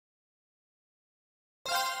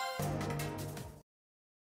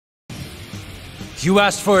You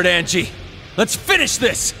asked for it, Angie. Let's finish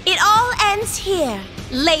this! It all ends here,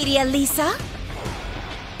 Lady Elisa.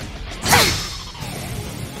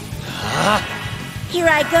 Here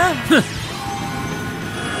I go.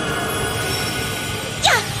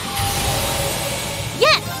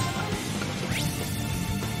 Yes!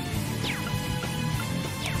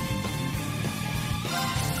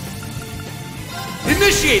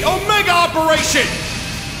 Initiate Omega Operation!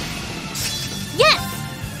 Yes!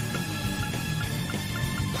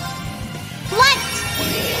 Light!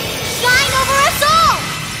 Shine over us all!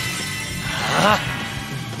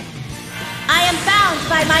 I am bound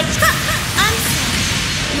by my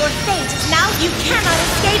Your fate is now you cannot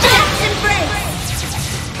escape death's embrace!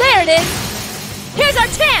 There it is! Here's our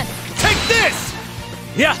chance! Take this!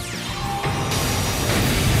 Yeah!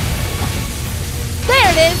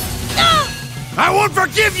 There it is! I won't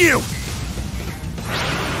forgive you!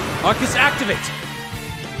 Arcus, activate!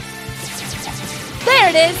 There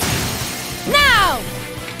it is! Now!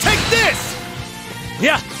 Take this!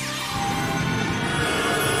 Yeah!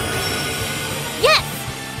 Yes!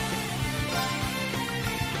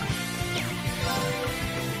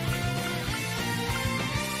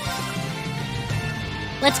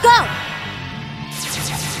 Let's go!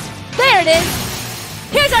 There it is!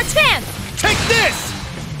 Here's our chance! Take this!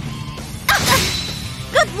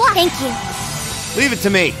 Good luck! Thank you. Leave it to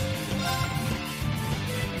me.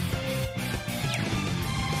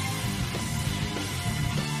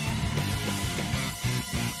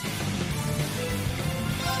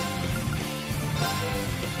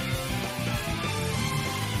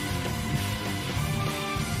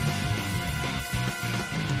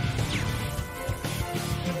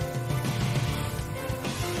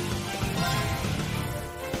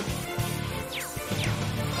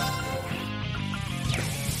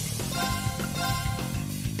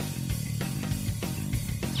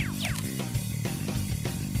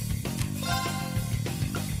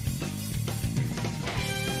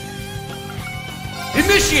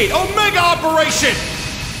 Initiate Omega Operation!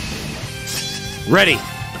 Ready.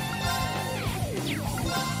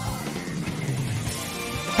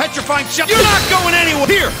 Petrifying shot. You're not going anywhere!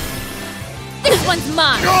 Here! This one's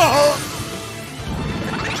mine!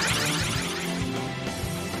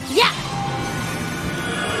 Yeah!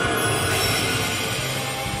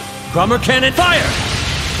 Bomber cannon, fire!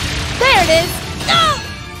 There it is!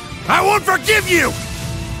 I won't forgive you!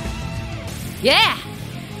 Yeah!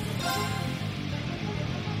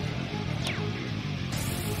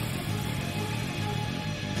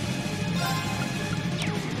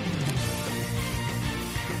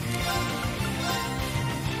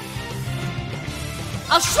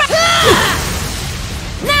 I'll shred.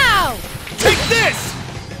 Now! Take this!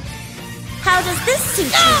 How does this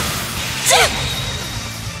suit you?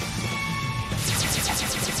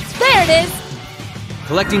 There it is!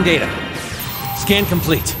 Collecting data. Scan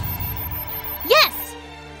complete. Yes!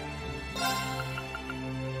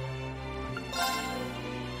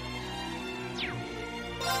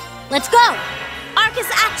 Let's go! Arcus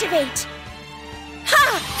activate!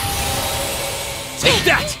 Ha! Take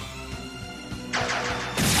that!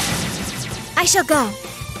 I shall go.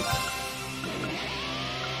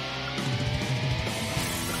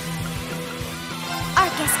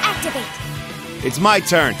 Arcus activate! It's my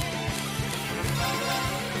turn.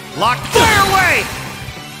 Lock fire away!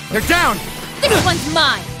 They're down! This one's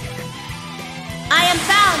mine! I am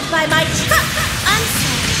bound by my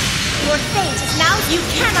unsaid. Your fate is now you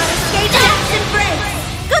cannot escape death's embrace!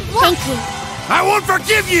 Good luck! Thank you. I won't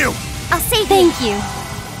forgive you! I'll say thank you.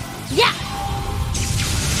 Yeah!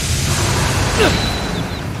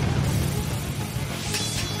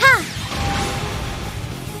 Ha!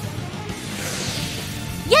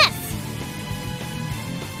 Yes!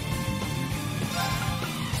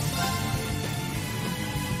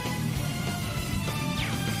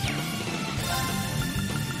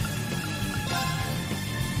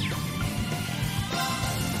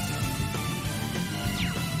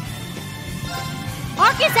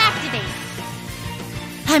 Arcus activate!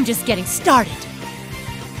 I'm just getting started.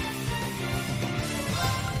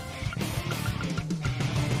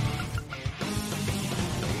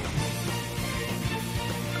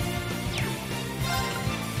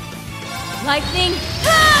 Lightning!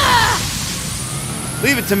 Ah!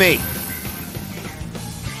 Leave it to me.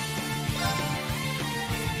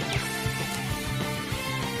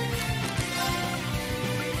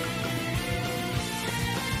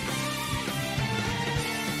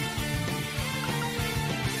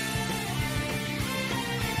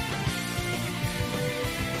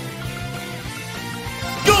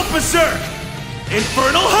 Go berserk!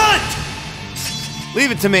 Infernal hunt!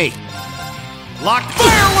 Leave it to me. Lock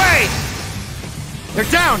fire away! They're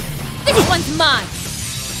down! This one's mine!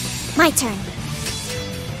 My turn.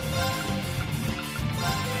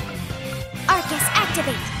 Arcus,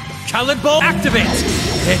 activate. Callid Bolt, activate!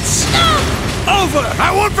 It's over!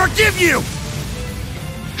 I won't forgive you!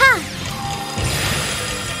 Ha!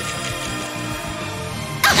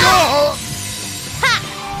 Oh!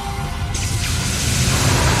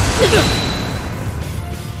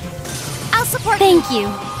 I'll support Thank you.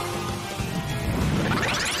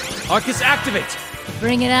 Arcus, activate!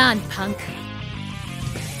 Bring it on, punk.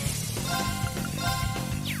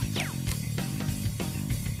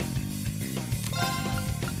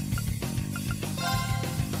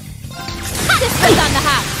 This one's on the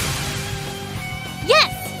house!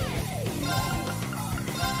 Yes!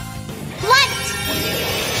 Light!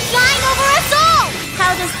 Shine over us all!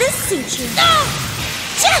 How does this suit you?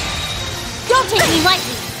 Don't take me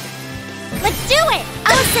lightly! Let's do it!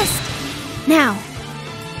 I'll assist! Now.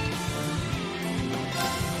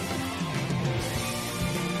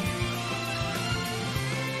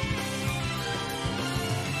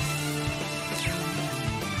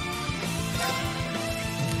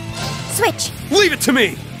 Switch! Leave it to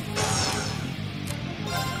me!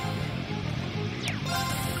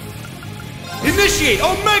 Initiate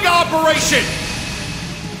Omega Operation!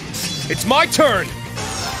 It's my turn!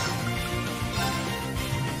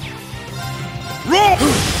 Roll!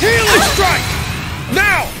 Healing Strike!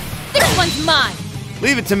 Now! This one's mine!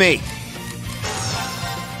 Leave it to me.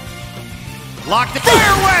 Lock the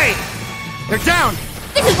fire away! They're down!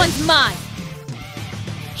 This one's mine!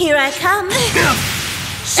 Here I come!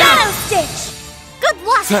 Shadow Stitch! Good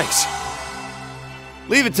luck! Thanks.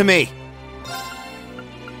 Leave it to me.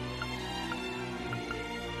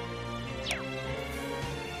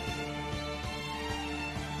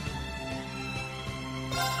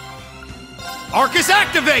 Arcus,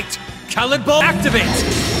 activate! Callid Bolt, activate!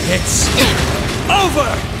 It's over!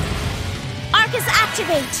 Arcus,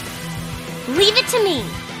 activate! Leave it to me.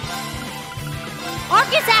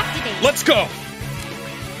 Arcus, activate! Let's go!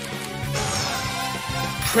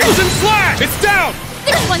 Crimson Flash! It's down!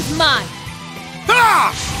 This one's mine!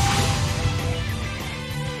 Ah!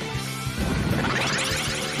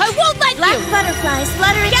 I won't let Black you! butterflies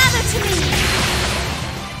fluttering. Gather to me!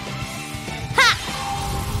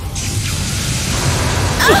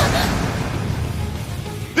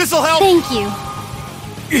 This'll help! Thank you.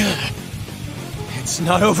 It's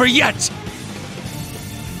not over yet!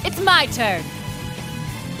 It's my turn.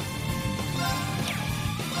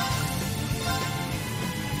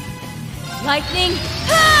 Lightning.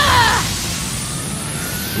 Ah!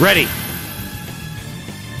 Ready.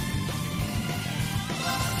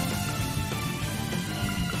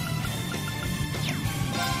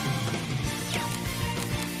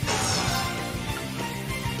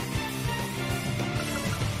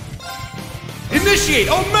 Initiate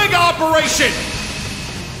Omega Operation!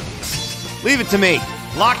 Leave it to me.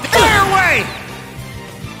 Lock the fire away!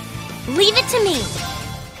 Leave it to me.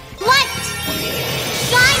 Light!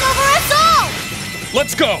 Shine over us all!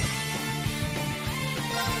 Let's go!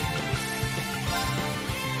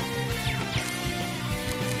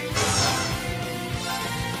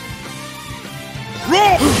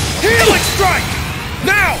 Roll! Healing Strike!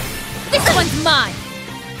 Now! This one's mine.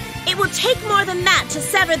 It will take more than that to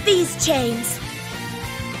sever these chains.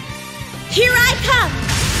 Here I come!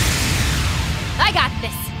 I got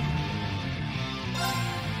this.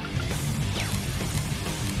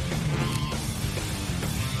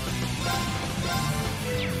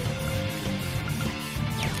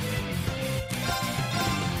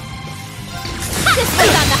 This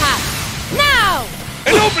one's on the house. Now!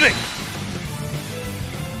 An opening!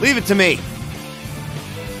 Leave it to me.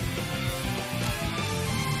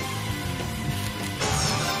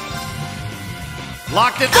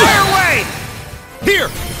 Locked it fire away! Here!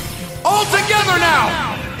 All together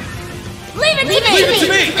now! Leave it to me! Leave it to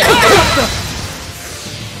me!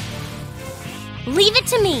 Leave it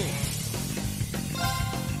to me.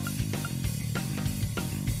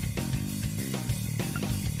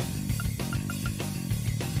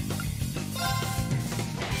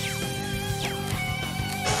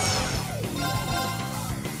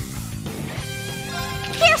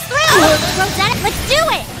 Pierce through! Rosetta, let's do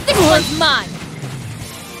it! This one's mine.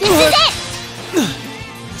 This is it!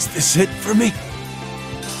 Is this it for me?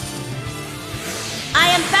 I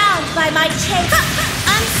am bound by my chain.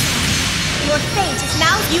 Unstopped. Your fate is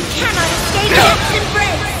now. You cannot escape its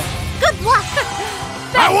embrace. Good luck.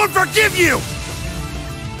 I won't forgive you!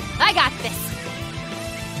 I got this.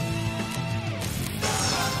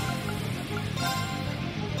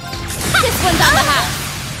 This one's on the house.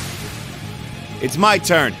 It's my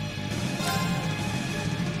turn.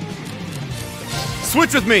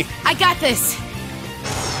 Switch with me! I got this.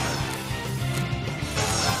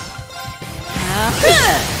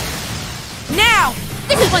 Now!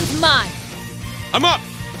 This one's mine. I'm up!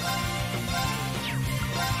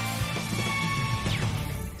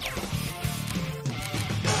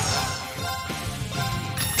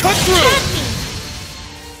 Cut through!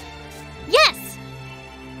 Yes!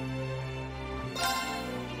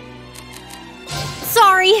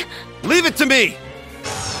 Sorry. Leave it to me!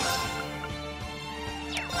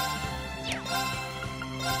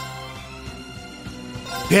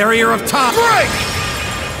 Barrier of time! Break!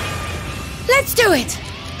 Let's do it.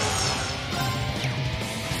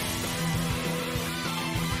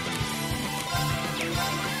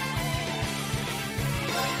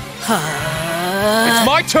 It's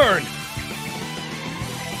my turn!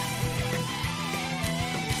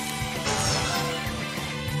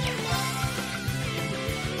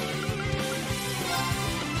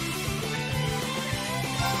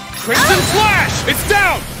 Crimson Flash! It's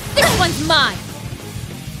down! This one's mine.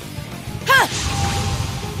 Ha!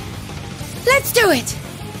 Let's do it.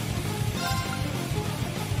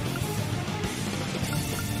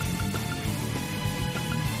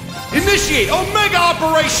 Initiate Omega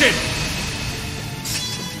Operation!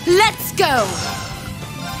 Let's go.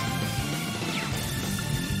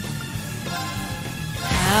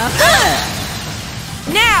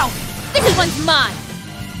 Now! This one's mine.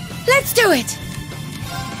 Let's do it.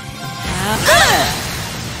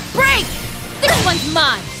 Break! This one's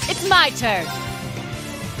mine. It's my turn.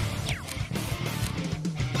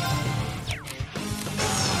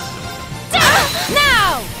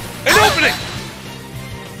 Now! An opening!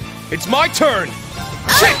 It's my turn!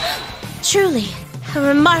 Truly, a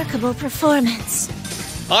remarkable performance.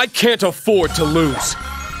 I can't afford to lose.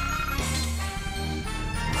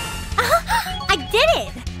 I did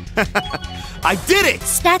it! I did it!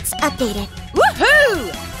 Stats updated.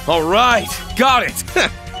 Woohoo! All right, got it.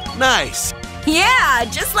 Nice! Yeah,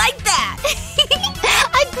 just like that.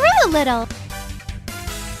 I grew a little.